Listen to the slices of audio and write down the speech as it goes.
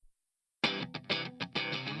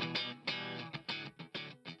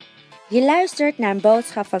Je luistert naar een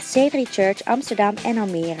boodschap van C3 Church Amsterdam en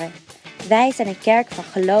Almere. Wij zijn een kerk van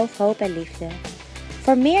geloof, hoop en liefde.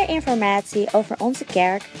 Voor meer informatie over onze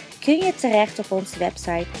kerk kun je terecht op onze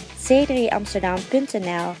website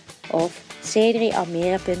c3amsterdam.nl of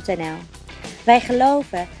c3almere.nl. Wij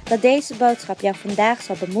geloven dat deze boodschap jou vandaag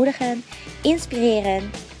zal bemoedigen,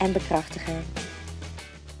 inspireren en bekrachtigen.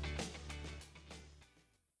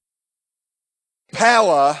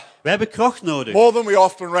 Power. We hebben kracht nodig. More than we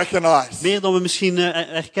often recognize. Meer dan we misschien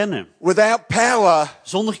erkennen. Without power,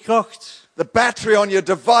 Zonder kracht the battery on your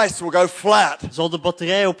device will go flat. zal de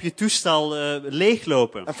batterij op je toestel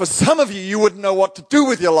leeglopen. And for some of you, you wouldn't know what to do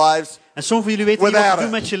with your lives. En sommigen van jullie weten niet wat Without te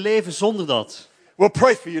doen it. met je leven zonder dat. We'll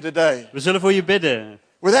pray for you today. We zullen voor je bidden.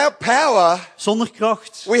 Without power, Zonder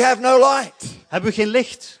kracht we have no light. hebben we geen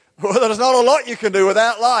licht. Well, there's not a lot you can do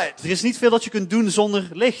without light. Er is niet veel dat je kunt doen zonder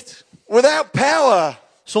licht. Without power,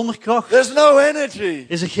 Zonder kracht there's no energy.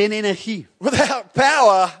 is er geen energie. Without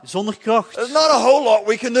power, Zonder kracht there's not a whole lot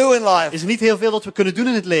we can do in life. is er niet heel veel dat we kunnen doen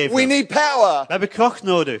in het leven. We need power. We hebben kracht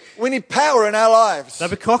nodig. We need power in our lives. We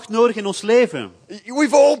hebben kracht nodig in ons leven.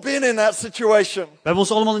 We've all been in that situation We hebben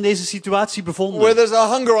ons allemaal in deze situatie where bevonden. there's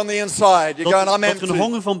a hunger on the inside. You're going, I'm Dat er een empty.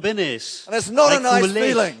 honger van binnen is. And it's not a Ik voel me nice leeg.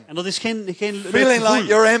 feeling. En dat is geen leuk Feeling like gevoel.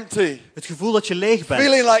 you're empty. Het gevoel dat je leeg bent.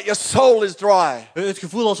 Feeling like your soul is dry. Het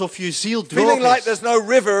gevoel alsof je ziel Feeling droog like is. there's no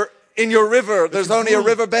river in your river. There's only a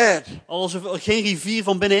riverbed. Alsof er geen rivier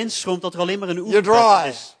van binnenin stroomt, dat er alleen maar een You're dry.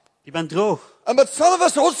 oeverbed is. Je bent droog. But some of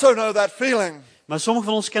us also know that feeling. Maar sommigen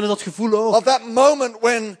van ons kennen dat gevoel ook. Of that moment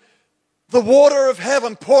when the water of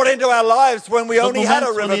heaven poured into our lives when we Dat only had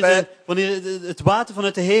a moment riverbed. wanneer het water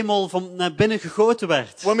vanuit de hemel naar binnen gegoten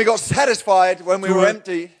werd. When we got satisfied when we Toen were we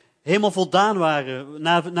empty. helemaal voldaan waren,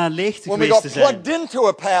 na leegte When we geweest got te zijn. plugged into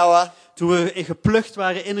a power Toen we geplukt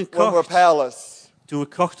waren in een when we're kracht. powerless. Toen we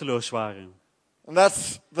krachteloos waren. And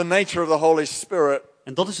that's the nature of the Holy Spirit.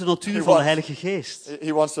 En dat is de natuur He van de wants- Heilige Geest.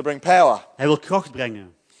 He wants to bring power. Hij wil kracht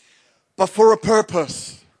brengen, But for a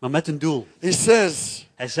purpose. maar met een doel. He says,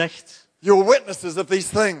 Hij zegt, you're witnesses of these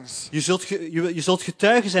things. je zult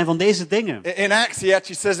getuigen zijn van deze dingen. In Acts, he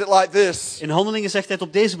actually says it like this. In Handelingen zegt hij het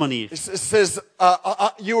op deze manier. It says,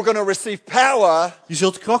 you are going to receive power Je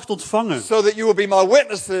zult kracht ontvangen, so that you will be my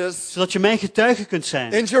witnesses zodat je mijn getuige kunt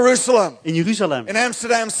zijn. in Jerusalem, In Jeruzalem, in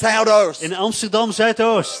Amsterdam Zuidoost, in Amsterdam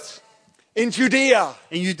Zuidoost, in Judea,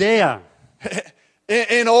 in Judea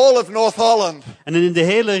in all of North Holland en in de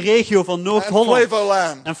hele regio van and Noord-Holland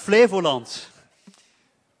Flevoland, en Flevoland,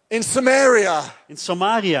 in Samaria, in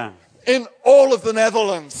Samaria, in all of the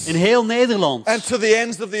Netherlands, in heel Nederland and to the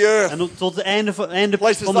ends of the earth. en tot het einde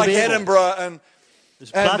Places van de like wereld. Edinburgh and Dus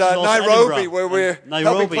plaatsen zoals Nairobi, Edinburgh where en we're helping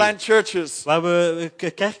Nairobi, plant churches. waar we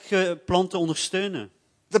kerkplanten ondersteunen.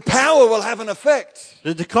 The power will have an effect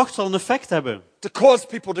De kracht zal een effect hebben, to cause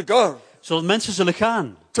people to go, zodat mensen zullen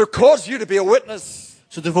gaan. to cause you to be a witness,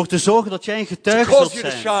 Zodat ervoor te zorgen dat jij een to getuige cause zult you to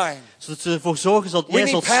zijn. shine. Zodat ze ervoor zorgen dat We jij need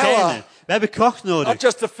zult power. schijnen. We hebben kracht nodig. Not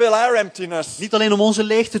just to fill our emptiness, Niet alleen om onze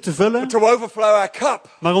leegte te vullen, but to overflow our cup,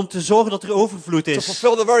 maar om te zorgen dat er overvloed to is.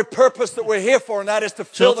 fulfill the very purpose that we're here for, and that is to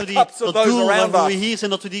fill Zodat the we cups of dat those doel around waarvoor we us. hier zijn,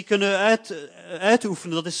 dat we die kunnen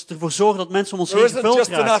uitoefenen. Dat is ervoor zorgen dat mensen om ons There heen isn't gevuld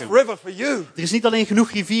just enough raken. river for you. Er is niet alleen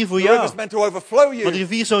genoeg rivier voor The river jou, is meant to overflow maar de you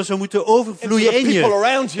rivier zou moeten into overvloeien the in people je.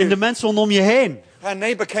 around In de you. mensen rondom je heen. Our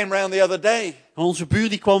neighbor came round the other day. En onze buur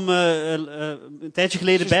die kwam een tijdje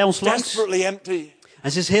geleden bij ons She's langs. desperately empty,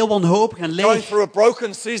 En ze is heel wanhopig en going leeg. through a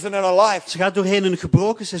broken season in her life. Ze gaat doorheen een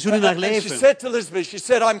gebroken seizoen in haar And she leven. said to Lisby, she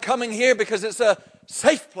said, I'm coming here because it's a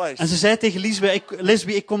safe place. En ze zei tegen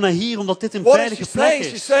Lisby, ik kom naar hier omdat dit een What is veilige she plek saying?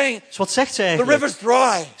 She's is. saying, Dus wat zegt ze the eigenlijk? river's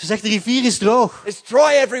dry. Ze zegt, de rivier is droog. It's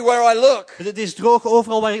dry everywhere I look. Het is droog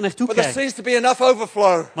overal waar ik naartoe But there kijk. seems to be enough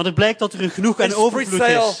overflow. Maar er blijkt dat er genoeg en In overvloed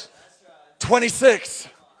Spreetsail is. 26.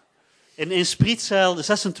 In Spreetsail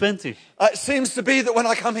 26. It seems to be that when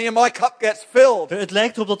I come here, my cup gets filled. Het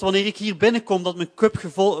lijkt erop dat wanneer ik hier binnenkom, dat mijn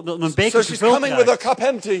So beker she's gevuld coming with her raakt. cup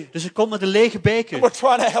empty. Dus ze komt met een lege beker. We're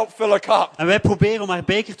trying to help fill her cup. En wij proberen om haar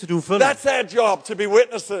beker te doen vullen. That's our job, to be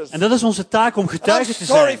witnesses. En dat is onze taak om And I'm getuigen te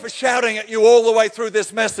sorry zijn. for shouting at you all the way through this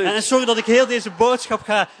En message. sorry dat ik heel deze boodschap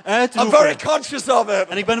ga I'm very uitroepen. conscious of it.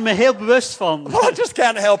 En ik ben er me heel bewust van. But I just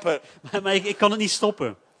can't help it. Maar ik kan het niet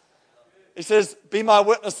stoppen. He says, be my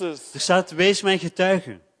witnesses Er staat, wees mijn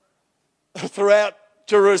getuige. throughout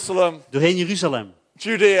Jerusalem, Doorheen Jeruzalem,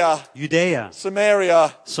 Judea, Judea,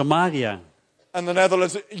 Samaria, Samaria and the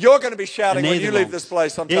Netherlands. You're going to be en shouting when you leave this Nederland.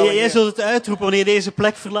 place, I'm telling Jij you. zult het uitroepen wanneer je deze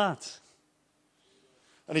plek verlaat.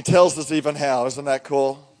 And he tells us even how, isn't that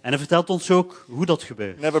cool? En hij vertelt ons ook hoe dat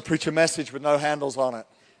gebeurt. Never preach a message with no handles on it.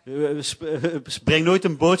 Breng nooit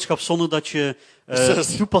een boodschap zonder dat je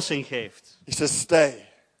toepassing geeft. He says, stay.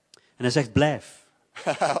 En hij zegt blijf.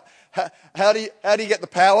 How do you get the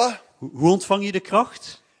power? Hoe ontvang je de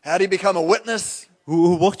kracht? How do you become a witness?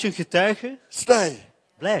 Hoe word je een getuige? Stay.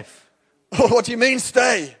 Blijf. What do you mean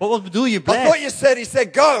stay? Wat bedoel je I thought blijf? you said he said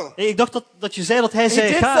go. Ik dacht dat je zei dat hij He zei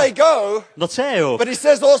did ga. say go, Dat zei hij ook. but he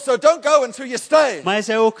says also don't go until you stay. Maar hij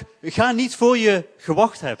zei ook, ga niet voor je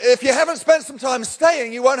gewacht hebt. If you haven't spent some time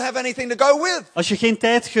staying, you won't have anything to go with. Als je geen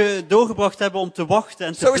tijd doorgebracht hebt om te wachten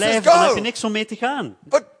en te So he says, blijven, dan "Go." heb je niks om mee te gaan.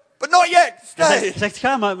 But not yet. Hij Stay. zegt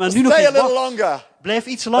ga, maar nu nog Stay a niet. little Wacht. longer. Blijf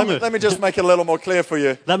iets Let langer. me just make it a little more clear for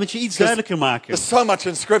you. Laat me het je iets duidelijker maken. There's so much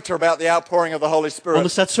in Scripture about the outpouring of the Holy Want er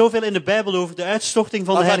Spirit. staat zoveel in de Bijbel over de uitstorting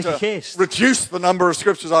van de I've had Heilige to Geest. reduce the number of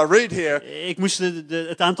scriptures I read here. Ik moest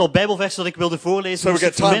het aantal Bijbelversen dat ik wilde voorlezen So we moest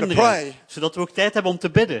get ik time to verminderen. pray. Zodat we ook tijd hebben om te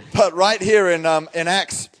bidden. But right here in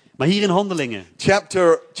Acts Maar hier in Handelingen,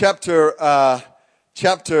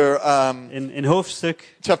 in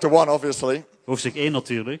hoofdstuk 1, obviously, hoofdstuk 1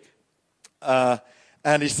 natuurlijk.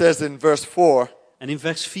 and he says in verse 4, En in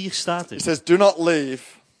vers 4 staat he het. says, "Do not leave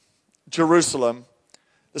Jerusalem."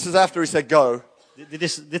 This is after he said go.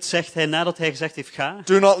 Dit zegt hij nadat hij gezegd heeft ga.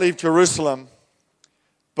 Do not leave Jerusalem,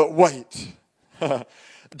 but wait.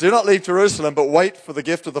 Do not leave Jerusalem, but wait for the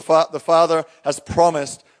gift of the Father has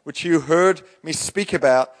promised, which you heard me speak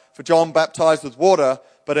about. For John baptized with water,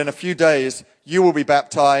 but in a few days you will be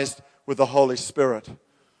baptized with the Holy Spirit.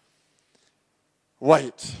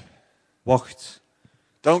 Wait. Wacht.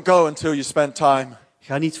 Don't go until you spend time.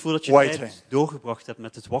 Ga niet voordat je Waiting. tijd doorgebracht hebt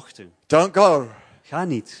met het wachten. Don't go Ga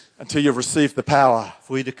niet until you've received the power.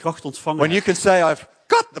 voor je de kracht ontvangen When you hebt. can say, I've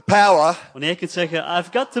got the power, Wanneer je kunt zeggen, I've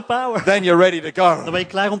got the power. then you're ready to Dan go. ben je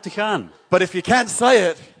klaar om te gaan. But if you can't say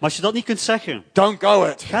it, Maar als je dat niet kunt zeggen, don't go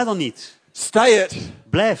it. ga dan niet. Stay it,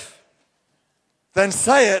 Blijf. then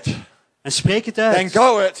say it, En spreek het then uit.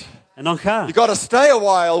 go it. En dan ga. You got to stay a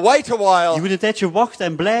while, wait a Je while moet een tijdje wachten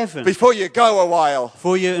en blijven. before you go a while.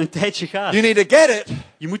 Voor je een tijdje gaat. You need to get it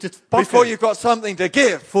Je moet het before pakken. you've got something to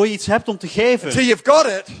give. Voor je iets hebt om te Till geven. you've got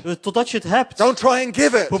it, Totdat je het hebt. don't try and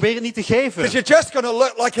give it. Probeer het niet te Because geven. you're just going to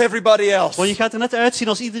look like everybody else. Want je gaat er net uitzien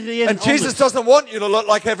als iedereen And Jesus anders. doesn't want you to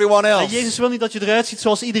look like everyone En else. Jezus wil niet dat je eruit ziet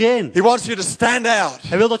zoals iedereen. He wants you to stand out.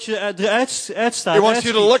 Hij wil dat je eruit uitstaat. He wants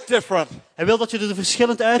you to uitschiet. look different. Hij wil dat je er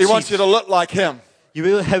verschillend He wants uitziet. you to look like him.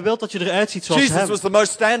 Hij wil dat je eruit ziet zoals Jesus hem. was the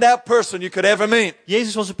most standout person you could ever meet.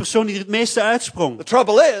 Jezus was de persoon die er het meeste uitsprong. The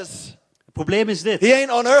trouble is, Het probleem is dit. he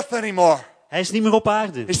ain't on earth anymore. Hij is niet meer op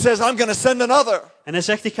aarde. He says, I'm going to send another. En hij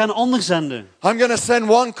zegt, ik ga een ander zenden. I'm going to send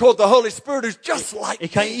one called the Holy Spirit who's just like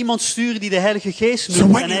Ik ga me. iemand sturen die de Heilige Geest So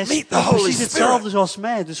noemt. when En you hij is meet the Holy precies hetzelfde Spirit, zoals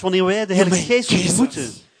mij. Dus wanneer wij de you Heilige meet Geest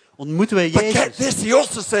Jesus. ontmoeten wij But get Jezus. this, he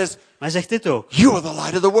also says, Maar hij zegt dit ook. you are the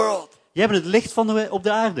light of the world. Jij bent het licht op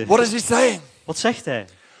de aarde. What is he saying? Wat zegt hij?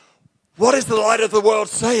 What is the light of the world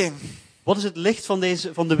saying? Wat is het licht van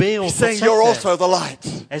de wereld? He's Wat saying zegt you're hij? also the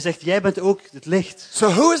light. Hij zegt, jij bent ook het licht. So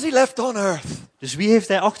who has he left on earth? Dus wie heeft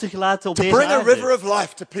hij achtergelaten op To deze bring a river aarde? of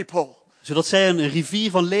life to people. Zodat zij een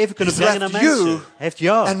rivier van leven kunnen He's brengen naar left you mensen. Hij heeft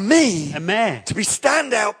jou and me en mij to be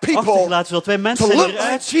standout people. achtergelaten, zodat wij mensen to zijn look die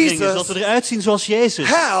eruit like springen. Jesus. Zodat we eruit zien zoals Jezus.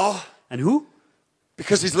 How? En hoe?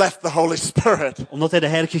 Because he's left the Holy Spirit Omdat hij de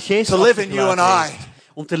Heilige Geest to live in you and achtergelaten I. heeft.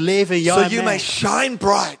 Om te leven in jou So en you may mij. shine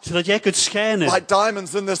bright Zodat jij kunt schijnen. like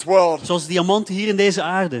diamonds in this world. Zoals diamanten hier in deze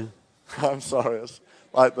aarde. I'm sorry, it's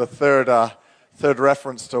like the third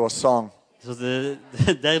reference to a song. Dat is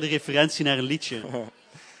de derde referentie naar een liedje.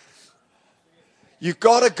 You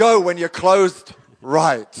gotta go when you're clothed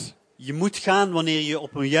right. Je moet gaan wanneer je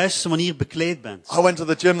op een juiste manier bekleed bent. I went to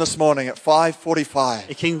the gym this morning at 5:45.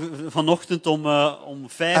 Ik ging vanochtend om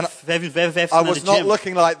And 5:55 I naar was de not gym.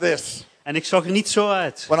 looking like this En ik zag er niet zo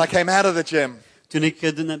uit. when I came out of the gym. Toen ik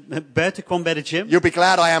buiten kwam bij de gym, You'll be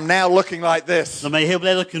glad I am now looking like this dan ben je heel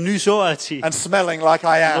blij dat ik er nu zo uitzie. and smelling like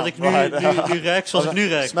I am. Dat ik nu ruik zoals ik nu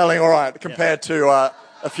ruik. Smelling all right compared to a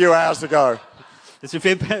few hours ago. Het is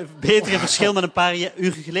een veel betere verschil met een paar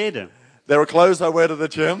uur geleden. There are clothes I wear to the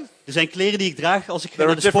gym. Er zijn kleren die ik draag als ik There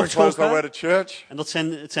naar are de different sportschool clothes I wear ga. to church.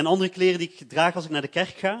 En het zijn andere kleren die ik draag als ik naar de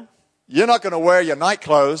kerk ga. You're not going to wear your night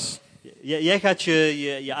clothes Jij gaat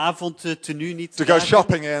je avondtenue niet to go dragen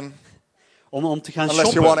shopping in om te gaan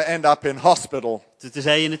unless you want to shoppen. end up in hospital,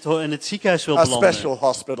 Tenzij je in het ziekenhuis wilt a belanden. special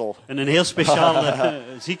hospital. En een heel speciaal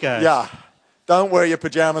ziekenhuis. Yeah. Don't wear your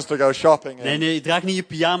pajamas to go shopping in. Nee, draag niet je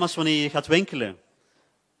pyjama's wanneer je gaat winkelen.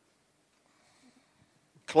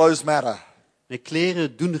 Clothes matter. Nee,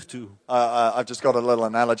 kleren doen ertoe. I've just got a little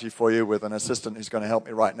analogy for you with an assistant who's going to help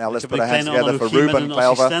me right now. Let's Ik put heb our een hands kleine together for analogie met Ruben een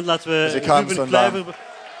assistent. Kluiver Laten as he we comes Ruben and Kluiver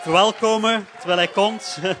verwelkomen terwijl hij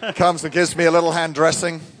komt. comes and gives me a little hand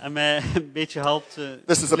dressing. En mij een beetje helpt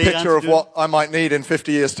This is a kleren aan picture te of doen. what I might need in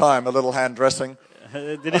 50 years' time, a little hand dressing.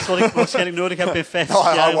 Dit is wat ik waarschijnlijk nodig heb in 50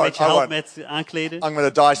 No, I jaar. Een won't, beetje I help won't. met aankleden. I'm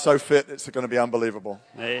going to die so fit, it's going to be unbelievable.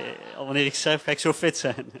 Nee, al wanneer ik sterf, ga ik zo fit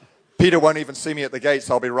zijn. Peter won't even see me at the gates.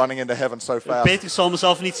 I'll be running into heaven so fast. Petrus zal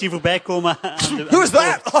mezelf niet zien voorbij komen aan de Who is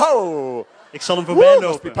poort. that? Oh, Ik zal hem voorbij woo,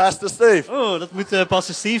 must be lopen. Pastor Steve. Oh, dat moet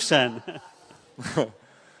Pastor Steve zijn.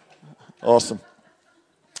 Awesome.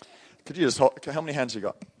 Could you just hold, how many hands you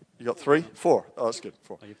got? You got 3? 4? Oh, that's good.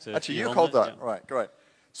 4. je hebt, Actually, 4 you hold that. handen, Right, great.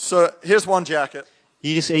 So here's one jacket,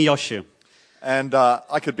 Hier is één jasje. and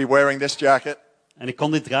I could be wearing this jacket. En ik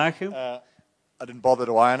kan dit dragen. I didn't bother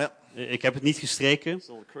to iron it. Ik heb het niet gestreken. It's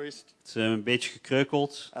a little creased Het is een beetje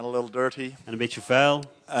gekreukeld. and a little dirty, En een beetje vuil.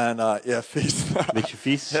 and yeah, feast. Een beetje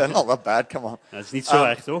vies. Yeah, not that bad. Come on. Ja, het is niet zo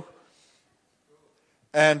erg, toch?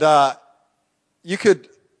 And you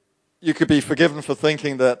could be forgiven for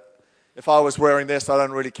thinking that if I was wearing this, I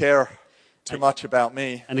don't really care too much about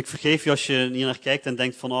me. En ik vergeef je als je hier naar kijkt en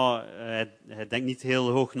denkt van, hij denkt niet heel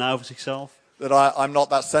hoog na over zichzelf. That I'm not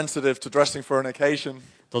that sensitive to dressing for an occasion.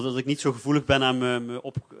 Dat ik niet zo gevoelig ben aan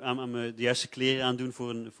me de juiste kleren aandoen voor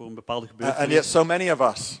een bepaalde And yet gebeurtenis. so many of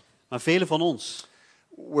us, Maar velen van ons,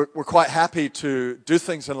 we're quite happy to do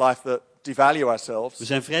things in life that devalue we ourselves.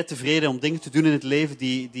 zijn vrij tevreden om dingen te doen in het leven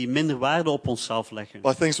die minder waarde op onszelf leggen.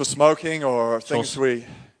 By things we're smoking or things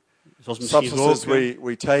Zoals misschien substances roken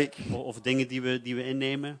we take. of dingen die we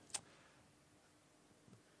innemen.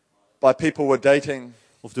 By people we're dating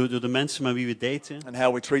Of door de mensen met wie we daten and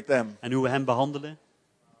how we treat them. en hoe we hen behandelen.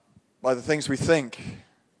 By the things we think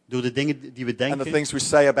Door de dingen die we and the denken, things we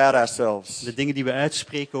say about ourselves. de dingen die we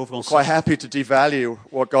uitspreken over Quite onszelf. happy to devalue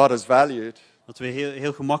what God has valued. Dat we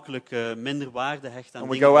heel gemakkelijk minder waarde hechten aan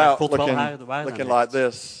And we dingen go waar out God wel looking waarde like aan hecht.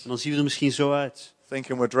 this, En dan zien we er misschien zo uit.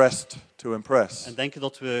 thinking we're dressed to impress. En denken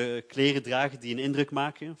dat we kleren dragen die een indruk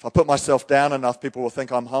maken. If I put myself down enough, people will think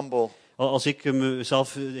I'm humble. Als ik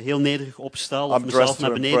mezelf heel nederig opstel of I'm mezelf dressed naar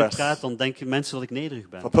to beneden impress. praat, dan denken mensen dat ik nederig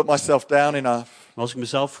ben. If I put myself down enough, Maar als ik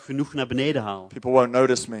mezelf genoeg naar beneden haal, people won't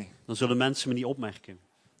notice me. dan zullen mensen me niet opmerken.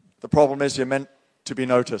 The problem is you're meant to be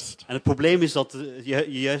noticed. En het probleem is dat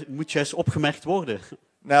je moet juist opgemerkt worden.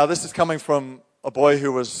 Now, this is coming from a boy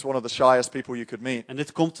who was one of the shyest people you could meet. En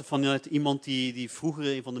dit komt vanuit iemand die vroeger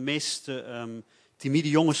een van de meest timide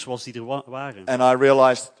jongens was die er waren. And I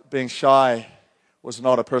realized being shy was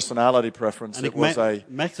not a personality preference. En It ik was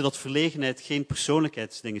merkte dat verlegenheid geen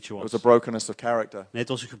persoonlijkheidsdingetje it was. was a brokenness of character. Nee, het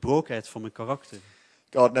was een gebrokenheid van mijn karakter.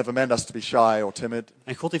 God never meant us to be shy or timid,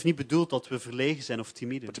 En God heeft niet bedoeld dat we verlegen zijn of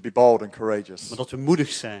timide, but to be bold and courageous. maar dat we moedig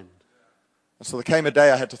zijn. And so there came a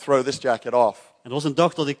day I had to throw this jacket off. En er was een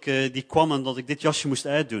dag dat die kwam en dat ik dit jasje moest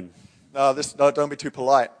uitdoen. No, don't be too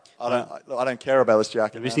polite. I don't care about this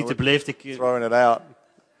jacket. Wees man. niet te beleefd. Throwing it out.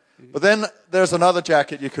 But then there's another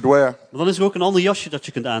jacket you could wear. Maar dan is er ook een ander jasje dat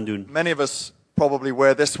je kunt aandoen. Many of us probably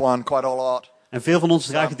wear this one quite a lot. En veel van ons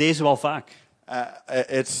dragen deze wel vaak.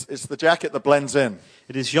 It's the jacket that blends in.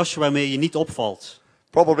 Het is een jasje waarmee je niet opvalt.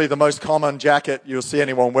 Probably the most common jacket you'll see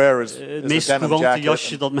anyone wear is Het a meest denim courante jacket.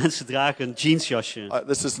 jasje dat mensen dragen, een jeansjasje.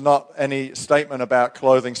 This is not any statement about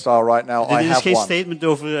clothing style right now. I Dit is have geen one. statement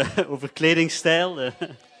over kledingstijl.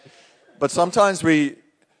 But sometimes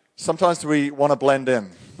we want to blend in.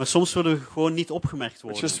 Maar soms willen we gewoon niet opgemerkt It's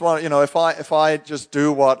worden. just one, if I just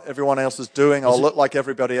do what everyone else is doing, I'll look like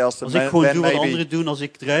everybody else, and Als ik gewoon then doe wat maybe anderen doen, als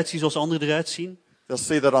ik eruit zie zoals anderen eruit zien, they'll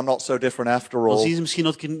see that I'm not so different after dan zien all ze misschien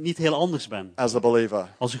dat ik niet heel anders ben. as a believer.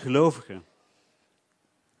 Als een gelovige.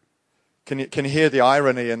 Can you hear the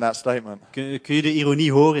irony in that statement? Kun je de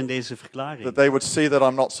ironie horen in deze That verklaring? they would see that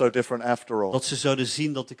I'm not so different after all. Dat ze zouden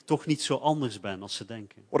zien dat ik toch niet zo anders ben als ze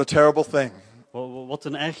denken. What a terrible thing. Wat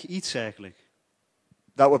een erg iets eigenlijk.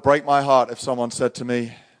 That would break my heart if someone said to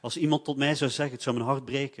me, Als iemand tot mij zou zeggen, het zou mijn hart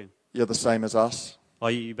breken. you're the same as us. Oh,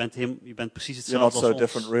 je bent precies You're not hetzelfde so als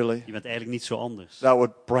different ons. really. Je bent eigenlijk niet zo anders. That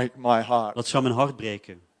would break my heart. Dat zou mijn hart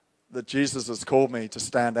breken. That Jesus has called me to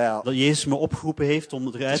stand out. Dat Jezus me opgeroepen heeft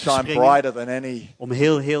om To eruit te shine springen. brighter than Om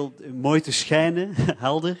heel mooi te schijnen,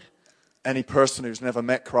 helder. any person who's never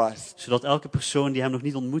met Christ. Zodat elke persoon die hem nog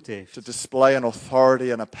niet ontmoet heeft, To display an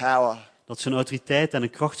authority and a power dat ze een autoriteit en een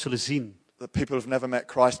kracht zullen zien. that people who've never met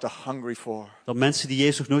Christ are hungry for. Dat mensen die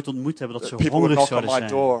Jezus nog nooit ontmoet hebben, dat That ze people would hongerig knock on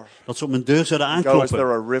zouden my zijn. door. Dat ze op mijn deur zouden Go, is aankloppen.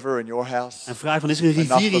 there a river in your house? En vragen van, is er een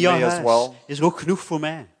Enough rivier in for jouw me as huis? well? Is er ook genoeg voor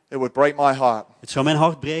mij? It would break my heart Het zou mijn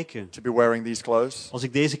hart breken to be wearing these clothes, als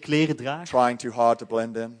ik deze kleren draag trying too hard to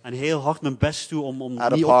blend in, en heel hard mijn best doe om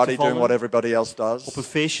at a niet op party te doing what vallen, everybody else does, op een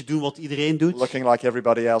feestje doen wat iedereen doet looking like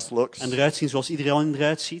everybody else looks. en eruit zien zoals iedereen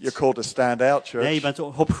eruit ziet. You're called to stand out, Nee, je church. bent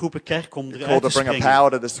opgeroepen kerk om You're eruit called te to bring a springen.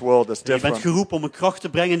 power to this world that's Je bent different. geroepen om een kracht te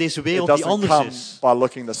brengen in deze It wereld die doesn't anders come is. by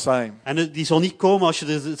looking the same. En die zal niet komen als je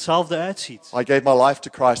er hetzelfde uitziet. I gave my life to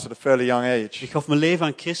Christ at a fairly young age. Ik gaf mijn leven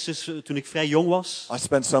aan Christus toen ik vrij jong was. I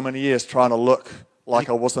spent so many years trying to look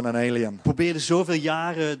like I wasn't an alien. Ik probeerde zoveel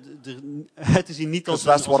jaren eruit te zien niet als Because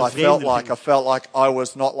een, that's als what een I felt like. vreemdeling. I felt like I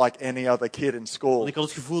was not like any other kid in school. Want ik had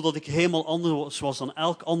het gevoel dat ik helemaal anders was dan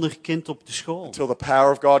elk ander kind op de school. Until the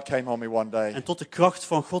power of God came on me one day. En tot de kracht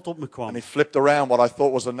van God op me kwam. And he flipped around what I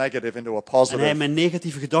thought was a negative into a En hij positive. mijn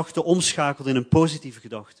negatieve gedachten omschakelde in een positieve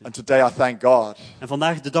gedachte. And today I thank God En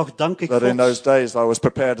vandaag de dag dank ik that in those God days I was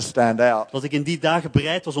prepared to stand out dat ik in die dagen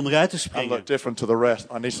bereid was om eruit te and springen. look different to the rest.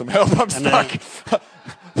 I need some help. I'm En, stuck.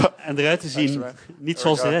 En eruit te zien, man. niet There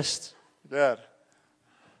zoals we de go. rest. Good.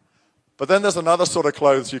 But then there's another sort of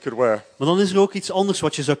clothes you could wear. Maar dan is er ook iets anders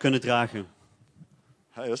wat je zou kunnen dragen.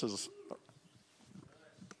 Hey, this is...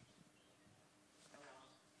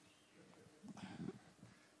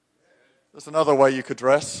 There's another way you could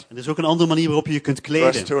dress. En er is ook een andere manier waarop je je kunt Dress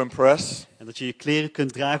kleden. to impress. En dat je je kleren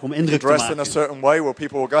kunt dragen om indruk te Dress in a maken. certain way where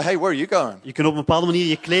people will go, hey, where are you going? Je kunt op een bepaalde manier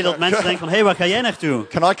je kleden dat mensen denken van, hé, waar ga jij naartoe?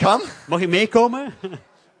 Can I come? Mag ik meekomen?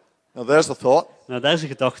 Now there's a thought. Nou, daar is een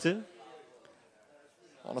gedachte.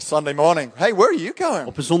 On a Sunday morning, hey, where are you going?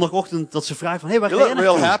 Op een zondagochtend dat ze vragen van, hé, waar ga You jij look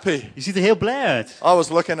real naartoe? happy. Je ziet er heel blij uit. I was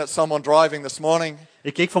looking at someone driving this morning.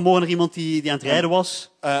 Ik keek vanmorgen naar iemand die aan het rijden was.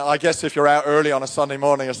 I guess if you're out early on a Sunday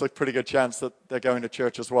morning, it's a pretty good chance that they're going to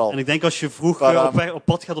church as well. En ik denk als je vroeg But, op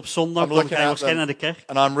pad gaat op zondag, I'm dan looking ga je at waarschijnlijk naar them de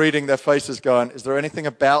kerk. and I'm reading their faces going, is there anything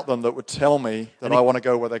about them that would tell me that En I want to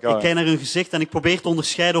go where they're Ik going? kijk naar hun gezicht en ik probeer te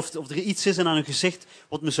onderscheiden of er iets is aan hun gezicht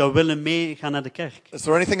wat me zou willen meegaan naar de kerk. Is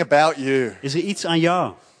there anything about you? Is er iets aan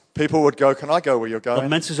jou? People would go, can I go where you're Dat going?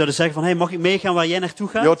 mensen zouden zeggen van, hé, mag ik meegaan waar jij naartoe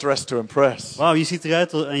You're gaat? dressed to impress. Wauw, je ziet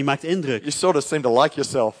eruit en je maakt indruk. You sort of seem to like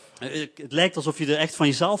yourself. Het lijkt alsof je er echt van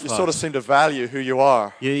jezelf You sort houdt. of seem to value who you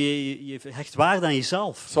are. Je hecht waarde aan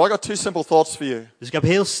jezelf. So I got two simple thoughts for you. Dus ik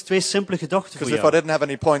heb twee simpele gedachten voor Because if I jou. didn't have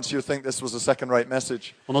any points, you'd think this was a second-rate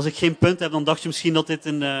message. Want als ik geen punt heb, dan dacht je misschien dat dit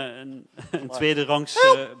een tweede rangs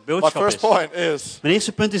My boodschap first is. point is, Mijn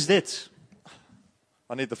eerste punt is dit.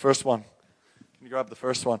 I need the first one. Can you grab the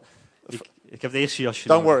first one? Ik heb de eerste jasje.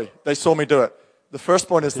 Don't nodig. worry, they saw me do it. The first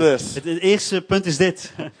point is this. Het eerste punt is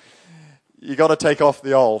dit. You got to take off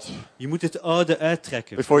the old Je moet het oude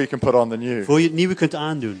uittrekken. before you can put on the new. Voor je het nieuwe kunt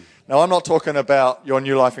aandoen. Now, I'm not talking about your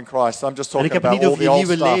new life in Christ. I'm just En talking ik heb het about niet all over the je old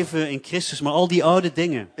nieuwe stuff. leven in Christus, maar al die oude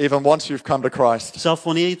dingen. Even once you've come to Christ, Zelfs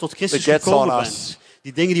wanneer je tot Christus It gets gekomen on bent. us.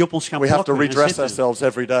 Die dingen die op ons gaan we have to plakken en redress zitten. ourselves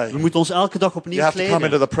every We day. moeten ons elke dag You opnieuw have to come into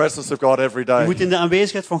kleden. the presence of God every Je day. moet in de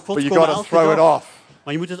aanwezigheid van God But you komen got to elke throw it dag. off.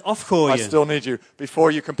 Maar je moet het I afgooien. still need you.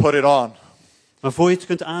 Before you can put it on, Maar voor je het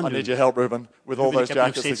kunt I aandoen. need your help, Ruben, with all Ruben, those ik heb je nog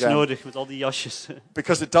jackets steeds again. nodig met al die jasjes.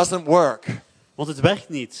 Because it doesn't work Want het werkt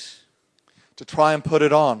niet to try and put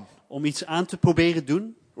it on om iets aan te proberen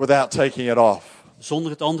doen without taking it off.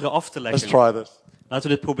 zonder het andere af te Let's leggen. try this. Laten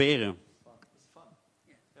we dit proberen.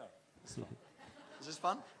 Is this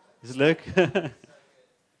fun? Is het leuk?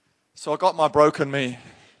 So I got my broken me,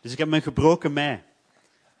 Dus ik heb mijn gebroken mij.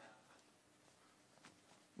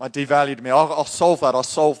 my devalued me. I'll solve that. I'll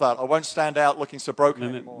solve that. I won't stand out looking so broken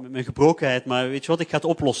anymore. Mijn gebrokenheid. Maar weet je wat? Ik ga het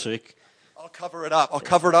oplossen. Ik I'll cover it up. I'll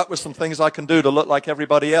cover it up with some things I can do to look like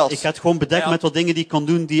everybody else. ga het gewoon bedekken met wat dingen die ik kan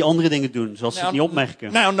doen die andere dingen doen. Zoals ze het niet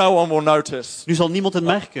opmerken. Now no one will notice. Nu zal niemand het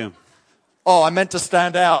merken. Oh, I meant to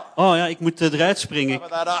stand out. Oh ja, ik moet eruit springen.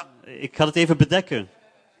 Cover that up. Ik ga het even bedekken.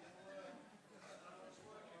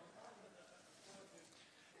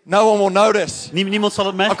 No one will notice. Niemand zal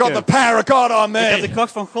het I've got the merken. power of God on Ik heb de me.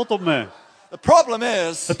 kracht van God op me. The problem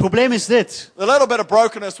is, Het probleem is dit. the little bit of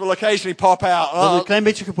brokenness will occasionally pop out. Dat een Oh, klein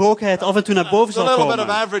beetje gebrokenheid af en toe naar boven the zal little bit of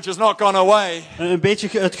komen. average has not gone away. Een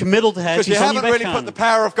beetje het gemiddeldheid Because die you zal niet haven't really put the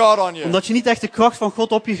weggaan. power of God on you. Omdat je niet echt de kracht van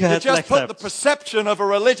God op je You just gelegd put the hebt. perception of a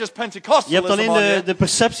religious Je hebt Pentecostalism alleen on you. de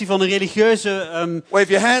perceptie van een religieuze Wave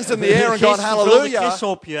your hands in the air and God, geestvervulde hallelujah. Christus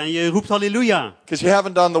op je. En je roept halleluja. Because you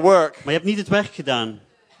haven't done the work. Maar je hebt niet het werk gedaan.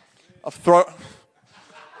 Of throw.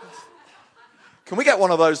 Can we get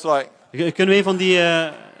one of those like? Kunnen we een van die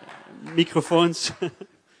microfoons...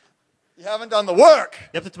 You haven't done the work. Je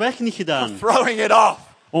hebt het werk niet gedaan Throwing it off.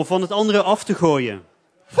 om van het andere af te gooien.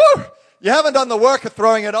 Whew. You haven't done the work of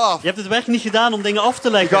throwing it off. Je hebt het werk niet gedaan om dingen af te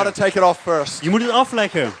You got to leggen. take it off first. Je moet het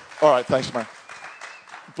afleggen. All right, thanks, man.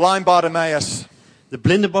 Blind Bartimaeus. De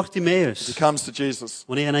blinde He Bartimaeus, comes to Jesus.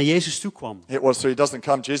 wanneer hij naar Jezus toe kwam. So he doesn't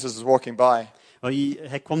come. Jesus is walking by.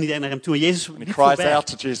 Hij kwam niet echt naar hem toe en Jezus And he liep cries voorbij. out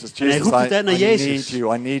to Jesus. En hij Jesus, roept het uit naar I need Jezus.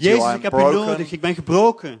 you. I need Jezus, you. ik I'm heb u broken. nodig, ik ben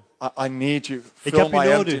gebroken. I need you. Ik Fill heb u my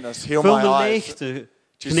nodig. emptiness. Heal Vul my mijn eyes. leegte. Jesus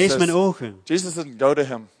Genees says- mijn ogen. Jesus didn't go to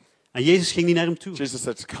him. En Jezus ging niet naar hem toe. Jesus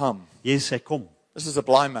said, come. Jezus zei, kom. This is a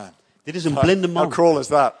blind man. Dit is een blinde How man. cruel is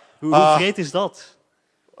that? Hoe vreed is dat?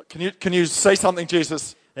 Can you say something,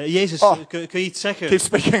 Jesus? Jezus, Oh. kun je iets zeggen? Keep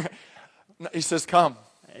speaking. No, he says, come.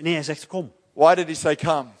 Nee, hij zegt kom. Why did he say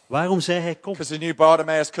come? Waarom zei hij kom? Because he knew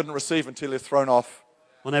Bartimaeus couldn't receive until he was thrown off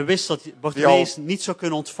Want hij wist dat Bartimaeus niet zou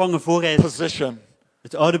kunnen ontvangen voor hij position.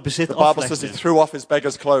 het oude bezit The Bible says he aflegde. through off his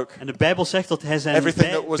beggar's cloak. En de Bijbel zegt dat hij zijn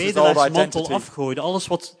Everything that was his old bedelaarsmantel identity. afgooide. Alles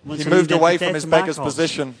wat met He zijn moved away identiteit from his te maken beggar's had.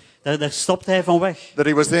 position Daar stapte hij van weg. that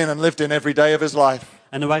he was in and lived in every day of his life.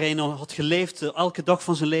 En waar hij nog had geleefd elke dag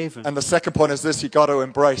van zijn leven. And the second point is this, you got to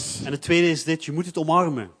embrace En het tweede is dit, je moet het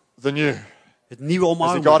omarmen. the new. Het nieuwe As he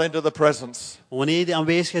got omarmen. into the presence, Want wanneer je die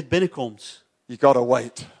aanwezigheid binnenkomt, you got to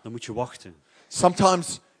wait. dan moet je wachten.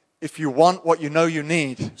 Sometimes if you want what you know you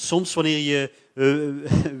need, Soms wanneer je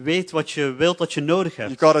weet wat je wilt dat je nodig you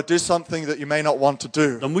hebt, got to do something that you may not want to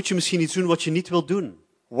do. dan moet je misschien iets doen wat je niet wilt doen.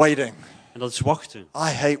 Waiting. En dat is wachten. I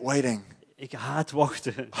hate waiting. Ik haat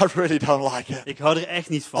wachten. I really don't like it. Ik hou er echt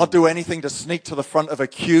niet I'll van. do anything to sneak to the front of a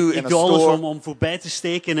queue in Ik a doe alles store. om voorbij te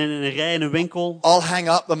steken in een rij in een winkel. I'll hang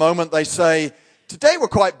up the moment they say, today we're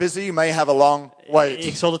quite busy, you may have a long wait.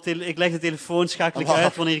 Ik leg de telefoon, schakel ik I'll-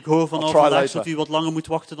 uit wanneer ik hoor van I'll oh, try vandaag later. zult u wat langer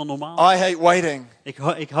moeten wachten dan normaal. I hate waiting,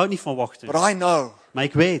 Ik hou niet van wachten. but I know Maar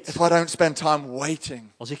ik weet, if I don't spend time waiting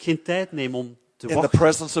als ik geen tijd neem om te in the wachten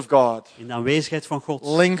presence of God, in de aanwezigheid van God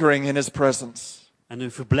lingering in His presence, en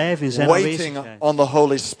een verblijf in zijn waiting aanwezigheid, on the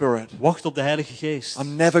Holy Spirit, wacht op de Heilige Geest,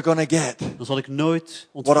 I'm never going to get dan zal ik nooit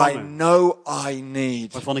what I ontvangen know I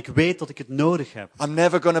need. waarvan ik weet dat ik het nodig heb. I'm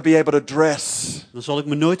never going to be able to dress Dan zal ik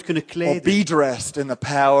me nooit kunnen or kleden be dressed in the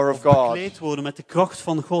power of of God bekleed worden met de kracht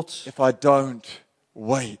van God if I don't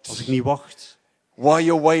als ik wait. niet wacht. While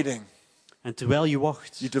you're waiting, En terwijl je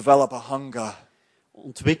wacht, you develop a hunger.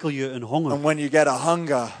 ontwikkel je een honger. And when you get a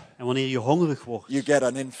hunger, En wanneer je hongerig wordt, you get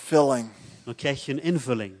an infilling. dan krijg je een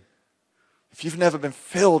invulling. If you've never been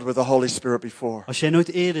filled with the Holy Spirit before, Als jij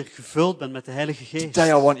nooit eerder gevuld bent met de Heilige Geest, today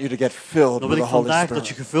I want you to get filled dan with wil the ik Holy vandaag dat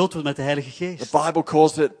je Spirit. gevuld wordt met de Heilige The Geest. Bible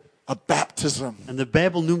calls it a baptism. En de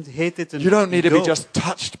Bijbel heet dit een You don't need to be doop. just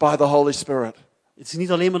touched by the Holy Spirit. Het is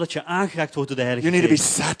niet alleen maar dat je aangeraakt wordt door de Heilige You need to be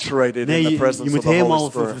Geest. saturated Nee, in the je presence moet of the Holy helemaal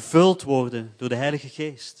Spirit. vervuld worden door de Heilige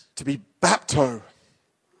Geest. To be bapto.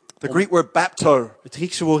 The Greek word bapto Het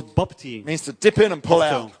Griekse woord bapti, means to dip in and pull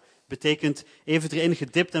out. betekent even erin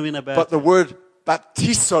gedipt en weer naar But buiten. the word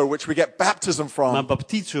baptizo, which we get baptism Maar from,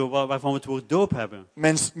 baptizo, waarvan we het woord doop hebben,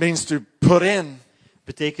 means to put in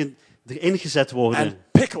betekent erin gezet worden. and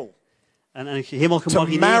pickle. En helemaal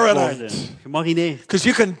gemarineerd marinate. worden. Gemarineerd. Because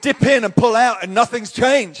you can dip in and pull out and nothing's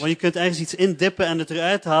changed. Want je kunt ergens iets indippen en het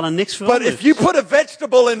eruit halen en niks But verandert. if you put a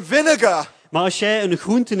vegetable in vinegar Maar als jij een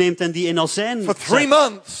groente neemt en die in azijn for 3 zet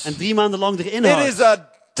months, en 3 maanden lang erin it houdt, is a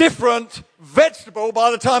different vegetable by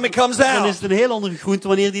the time it comes dan is out. het een heel andere groente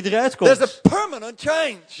wanneer die eruit komt. There's a permanent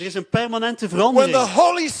change. Er is een permanente When the verandering.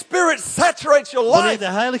 Holy Spirit saturates your Wanneer life, de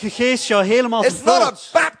Heilige Geest jou helemaal it's not a vervult.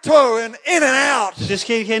 bapto and in and out. Het is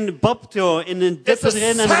geen bapto in een It's dippen a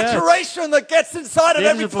erin en eruit. saturation that gets inside of Dit is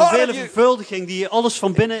every een part of vervele you. vervuldiging die alles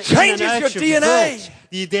van binnen in Changes en uit your je DNA. vervult.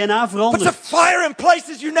 Die je DNA Puts a verandert. fire in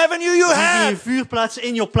places you never knew you Die had. een vuur plaatsen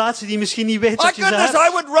in je plaatsen die je misschien niet weet My dat je ze goodness, hebt.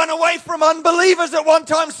 I would run away from unbelievers at one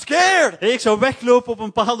time scared. Ik zou weglopen op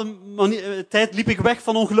een bepaalde tijd liep ik weg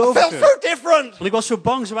van I felt ongelovigen. so different. Want ik was zo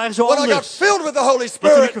bang, ze waren zo When I got anders. filled with the Holy Maar toen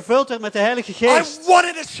ik Spirit, gevuld werd met de Heilige I Geest,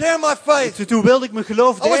 wanted to share my faith. toen wilde ik mijn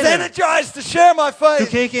geloof I was delen. energized to share my Toen faith.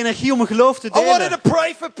 kreeg ik energie om mijn geloof te I wanted delen. to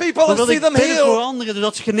pray for people Dan and wilde see ik them bidden voor healed. anderen,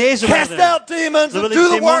 zodat ze genezen Cast werden. out demons Dan and wilde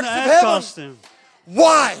do ik the works demonen of heaven. uitkasten.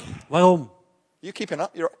 Why? Waarom? You keeping up?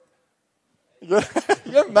 You're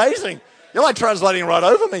amazing. You're like translating right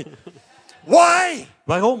over me. Why?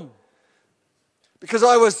 Waarom? Because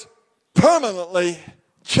I was permanently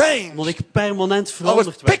changed. Omdat ik permanent I was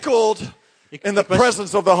veranderd werd. pickled in the was-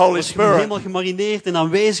 presence of the Holy was Spirit. helemaal gemarineerd in de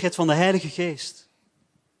aanwezigheid van de Heilige Geest.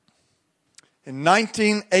 In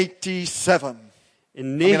 1987.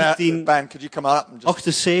 In Ben, could 1978. you come up and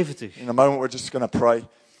just, in a moment we're just going to pray.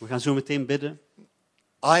 We gaan zo meteen bidden.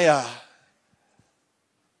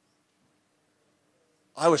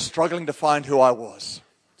 I was struggling to find who I was.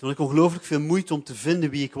 Toen had ik ongelooflijk veel moeite om te vinden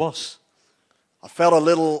wie ik was. I felt a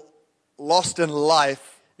little lost in life,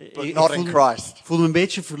 but Ik not in Christ. voelde me een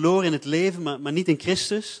beetje verloren in het leven, maar niet in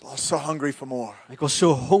Christus. I was so hungry for more. Ik was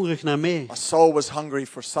zo hongerig naar meer. My soul was hungry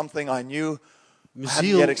for something I knew Mijn I hadn't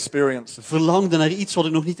yet ziel experienced. verlangde naar iets wat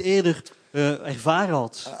ik nog niet eerder ervaren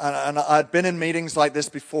had. And I'd been in meetings like this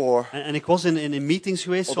before, En ik was in meetings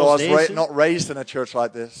geweest although zoals I was deze. not raised in a church like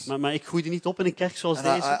this. Maar ik groeide niet op in een kerk zoals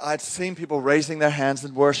And deze. I'd seen people raising their hands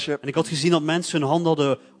in worship, En ik had gezien dat mensen hun handen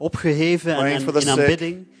hadden opgeheven Praying en for the in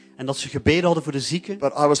aanbidding. En dat ze gebeden hadden voor de zieken.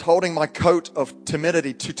 but I was holding my coat of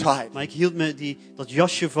timidity too tight. Maar ik hield me dat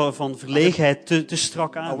jasje van verlegenheid te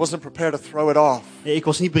strak I aan. wasn't prepared to throw it off Ik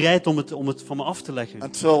was niet bereid om het van me af te leggen.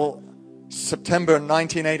 until September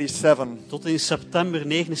 1987. Tot in september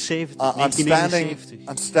 79, I'm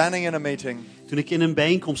 1979. standing in a meeting. Toen ik in een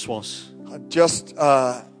bijeenkomst was. I just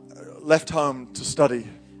left home to study.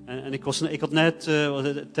 En ik had net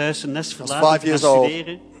thuis een nest was verlaten 5 om te years old.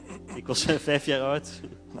 studeren. Ik was 5 jaar oud.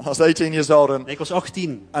 I was 18 years old, Nee, ik was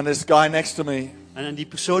 18. and this guy next to me, En die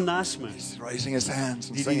persoon naast me, he's raising his hands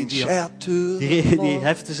and Die- singing, die- shout to the die Lord.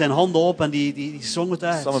 hefte zijn handen op en die zong het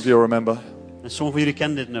uit. Some of you remember. En sommigen van jullie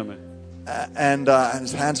kennen dit nummer. And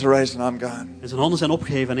his hands are raised, and I'm going, En zijn handen zijn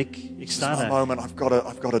opgeheven en ik this is sta my daar. moment. I've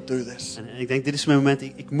got to do this. En ik denk, dit is mijn moment.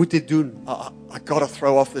 Ik moet dit doen. I got to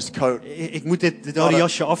throw off this coat. Ik moet dit oude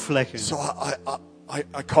jasje afleggen. So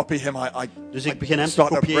I copy him. Dus ik begin hem te start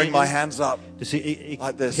to bring my kopiëren. hands up. Dus ik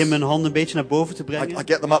Like this. begin mijn handen een beetje naar boven te I brengen.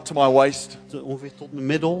 get them up to my waist. Ongeveer tot mijn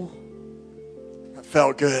middel. It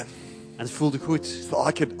felt good. En het voelde goed. So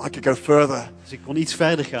I could go further. Dus ik kon iets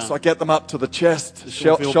verder gaan. So I get them up to the chest, Dus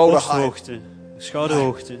ongeveer op shoulder height. borsthoogte,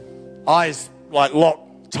 schouderhoogte. Eyes like locked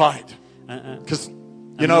tight. Because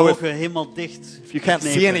you know, En ogen helemaal dicht. if you can't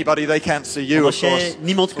see geknepen. anybody, they can't see Want you. Of als jij course.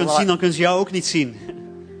 niemand kunt Right. zien, dan kunnen ze jou ook niet zien.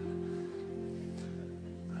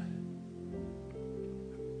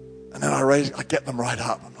 And then I get them right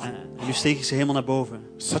up. I'm like, En nu steeg ik ze helemaal naar boven.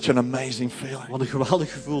 such an amazing feeling. Wat een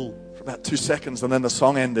geweldig gevoel. For about 2 seconds, and then the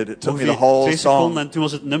song ended. It took me the Ongeveer whole 2 seconden song. en toen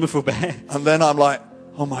was het nummer voorbij. And then I'm like,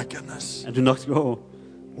 oh my goodness. En toen dacht ik, oh,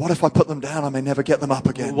 What if I put them down? I may never get them up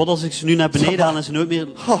again. wat als ik ze nu naar beneden haal en ze nooit meer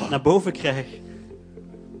Oh. naar boven krijg. It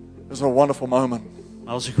was a wonderful moment. Maar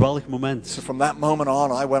dat was een geweldig moment. So from that moment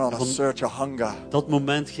on, I went on a Van- search of hunger. Dat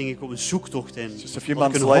moment ging ik op een zoektocht in. Just a few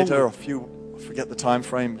Had ik months een later, honger. I forget the time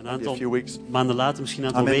frame, Een maybe a aantal few weeks, maanden later, misschien een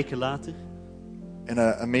aantal Amen. weken later, in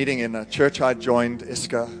a meeting in a church I joined,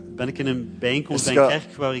 Iska ben ik in een bijeenkomst bij Iska een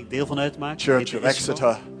kerk waar ik deel van uitmaak. Church of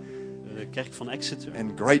Exeter De kerk van Exeter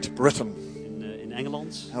in Great Britain. in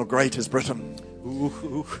Engeland. How great is Britain? Hoe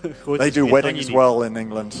groot They is do Groot-Brittannië weddings niet? well in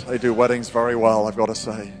England. They do weddings very well, I've got to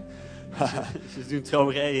say. Ze doen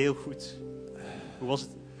trouwerijen heel goed. Hoe was het?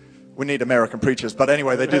 We need American preachers, but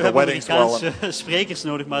anyway, they We do the hebben weddings well. Amerikaanse sprekers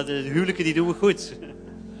nodig, maar de huwelijken die doen we goed.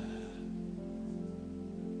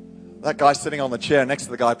 That guy sitting on the chair next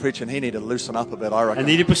to the guy preaching, he needed to loosen up a bit, I En reckon.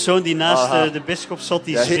 die persoon die naast Aha. de bisschop zat,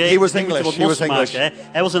 die Yeah, he schreef, was die moet English, wat he was losmaken, English. hè.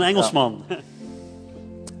 Hij was een Engelsman.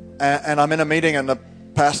 And I'm in a meeting and the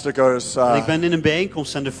pastor goes, En ik ben in een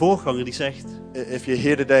bijeenkomst en de voorganger die zegt, if you're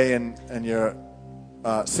here today and you're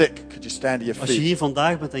sick, could you stand to your als je feet? hier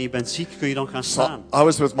vandaag bent en je bent ziek, kun je dan gaan So staan. I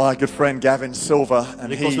was with my good friend Gavin Silver, En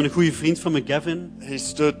and ik was met een he goede vriend van me, Gavin,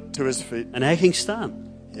 stood to his feet. en hij ging staan.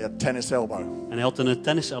 He had tennis elbow, En hij had een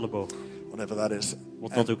tenniselleboog, whatever that is.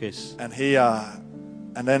 wat dat ook is. And he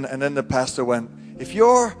and then the pastor went, if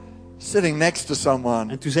you're sitting next to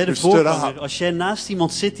someone En toen zei who de stood voorganger, up, als jij naast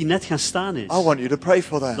iemand zit die net gaan staan is, I want you to pray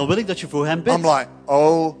for them. dan wil ik dat je voor hem I'm bidt. like,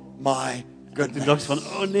 oh my Toen goodness. dacht ik van,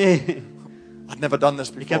 oh nee, I'd never done this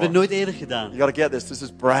ik heb before. het nooit eerder gedaan. You got to get this. This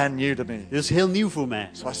is brand new to me. Dit is heel nieuw voor mij.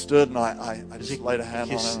 So I stood and I Dus just ik laid a hand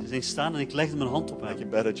on him. ging staan en ik legde mijn hand op Make hem. him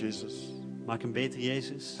better, Jesus. Maak hem beter,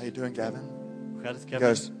 Jezus. How you doing, Gavin? Hoe gaat het, He Kevin?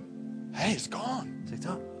 goes, hey, it's gone. Zegt,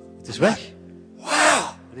 oh, het is weg. Wow.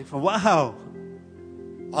 En ik denk van, wauw.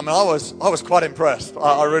 I mean, I was quite impressed.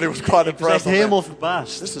 I really was quite Ik was echt impressed. I helemaal think,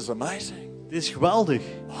 verbaasd. this is amazing. Dit is geweldig.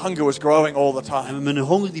 Hunger was growing all the time. En mijn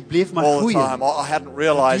honger die bleef maar All the groeien. time. I hadn't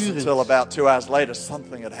realized Voortdurend. until about 2 hours later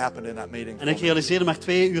something had happened in that meeting. En ik realiseerde maar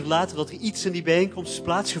 2 uur later dat er iets in die bijeenkomst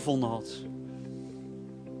plaatsgevonden had.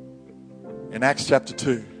 In Acts chapter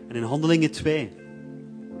 2, En in Handelingen 2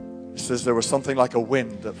 it says there was something like a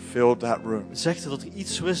wind that filled that room. zegt dat er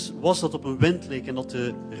iets was dat op een wind leek en dat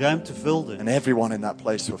de ruimte vulde. And everyone in that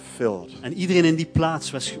place were filled. En iedereen in die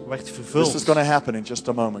plaats werd This vervuld. is going to happen in just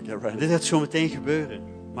a moment. Get En ready. dit gaat zo meteen gebeuren.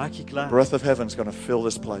 Maak je klaar. Breath of heaven is going to fill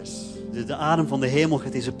this place. De adem van de hemel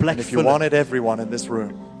gaat deze plek And if you vullen. wanted everyone in this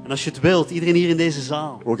room, En als je het wilt, iedereen hier in deze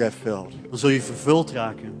zaal, will get filled. dan zul je vervuld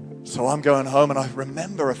raken. So I'm going home and I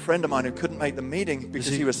remember a friend of mine who couldn't make the meeting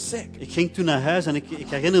because he was sick. Ik ging toen naar huis en ik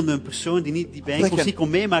herinner me een persoon die bijeenkomst niet kon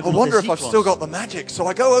meemaken I omdat wonder hij if ziek I've still was. got the magic. So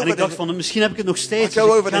I go En over ik dacht to van, misschien heb ik het nog steeds. I go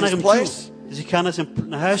Dus ik over ga to naar his hem toe. place. Dus ik ga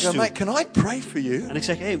naar huis I go, toe. mate, can I pray for you? En ik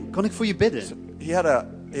zeg, hey, kan ik voor je bidden? He had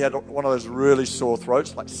he had one of those really sore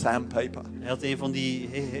throats, like sandpaper. Hij had een van die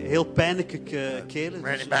heel pijnlijke kelen.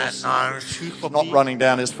 Really Dus bad het was nose. schuurpapier. Not running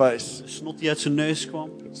down his face. Snot die uit zijn neus kwam.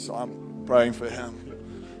 So I'm praying for him.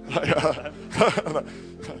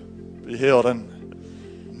 Be healed and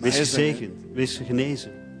Wees amazing. gezegend, wees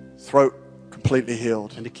genezen. Throat completely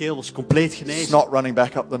healed. En de keel was compleet genezen. Snot running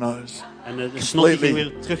back up the nose. En de snot die ging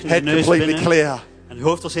weer terug in de Head neus completely binnen. clear. En het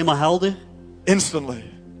hoofd was helemaal helder. Instantly.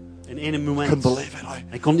 In één Couldn't moment. believe it.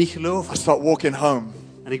 Hij kon niet I geloven. start walking home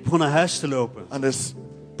En ik begon naar huis te lopen. and this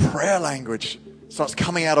prayer language starts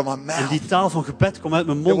coming out of my En mouth. die taal van gebed kwam uit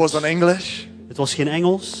mijn It mond. wasn't English. Het was geen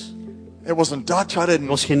Engels. It wasn't Dutch. I Het didn't.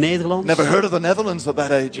 was geen Nederlands. Never heard of the Netherlands at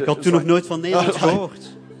that age. Ik had toen nog nooit van Nederlands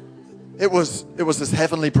gehoord. It was this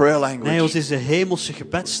heavenly prayer Nee, het was language. deze hemelse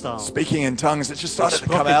gebedstaal. Speaking in tongues. It just Ik started to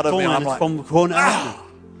sprak come in out of me. tongen And en I'm het like, kwam gewoon uit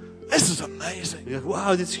me. this is amazing. Ik dacht,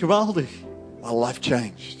 wauw, dit is geweldig. My life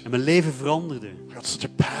changed. En mijn leven veranderde. I got such a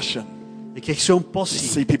passion Ik kreeg zo'n to passie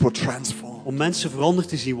see people transform. om mensen veranderd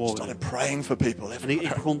te zien worden. Started praying for people En ik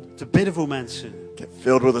everywhere. begon te bidden voor mensen. Get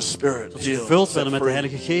filled with the Spirit. Dat ze Healed, gevuld set werden met de free.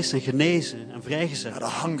 Heilige Geest en genezen en I vrijgezet. had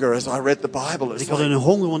a hunger as I read the Bible. En It's ik had like, een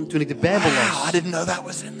honger want toen ik de Bijbel wow, I las. didn't know that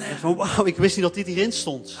was in there. Van wauw, ik wist niet dat dit hierin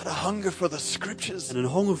stond. I had a hunger for the Scriptures. En een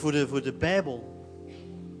honger voor de Bijbel.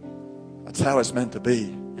 That's how it's meant to be.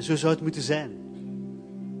 En zo zou het moeten zijn.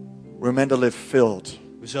 We're meant to live filled,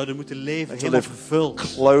 We zouden moeten leven to helemaal live vervuld.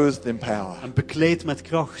 clothed in power. En bekleed met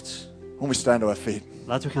kracht. When we stand to our feet,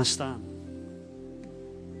 Laten we gaan staan.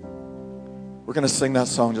 we're going to sing that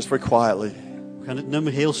song just very quietly, We gaan het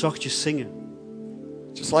nummer heel zachtjes zingen.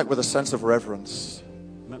 just like with a sense of reverence.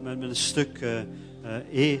 Met een stuk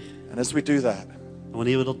eer. And as we do that, En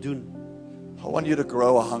wanneer we dat doen, I want you to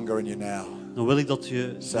grow a hunger in you now. dan wil ik dat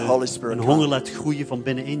je The Holy Spirit een honger come. laat groeien van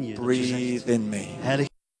binnenin je. Dat je zegt, Breathe in me. Heilige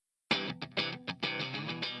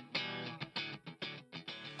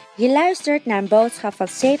Je luistert naar een boodschap van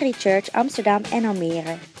C3 Church Amsterdam en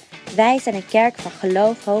Almere. Wij zijn een kerk van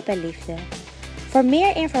geloof, hoop en liefde. Voor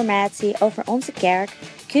meer informatie over onze kerk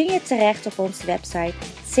kun je terecht op onze website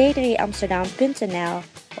c3amsterdam.nl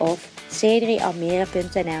of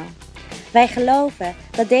c3almere.nl. Wij geloven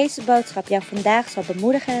dat deze boodschap jou vandaag zal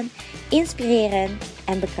bemoedigen, inspireren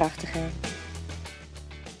en bekrachtigen.